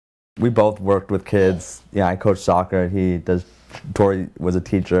we both worked with kids. Yeah, I coach soccer. Tori was a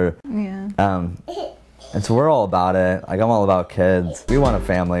teacher. Yeah. And so we're all about it. Like, I'm all about kids. We want a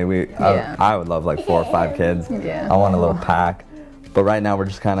family. I would love like 4 or 5 kids. Yeah. I want a little pack. But right now we're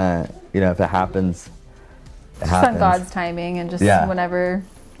just kind of, if it happens, it happens. Just on God's timing and just whenever,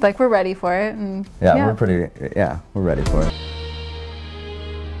 like, we're ready for it. And we're ready for it.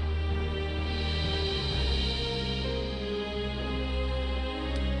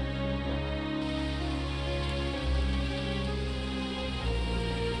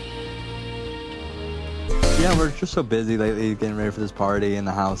 Yeah, we're just so busy lately getting ready for this party and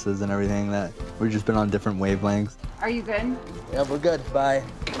the houses and everything that we've just been on different wavelengths. Are you good? Yeah, we're good. Bye.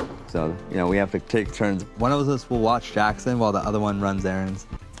 So, we have to take turns. One of us will watch Jackson while the other one runs errands.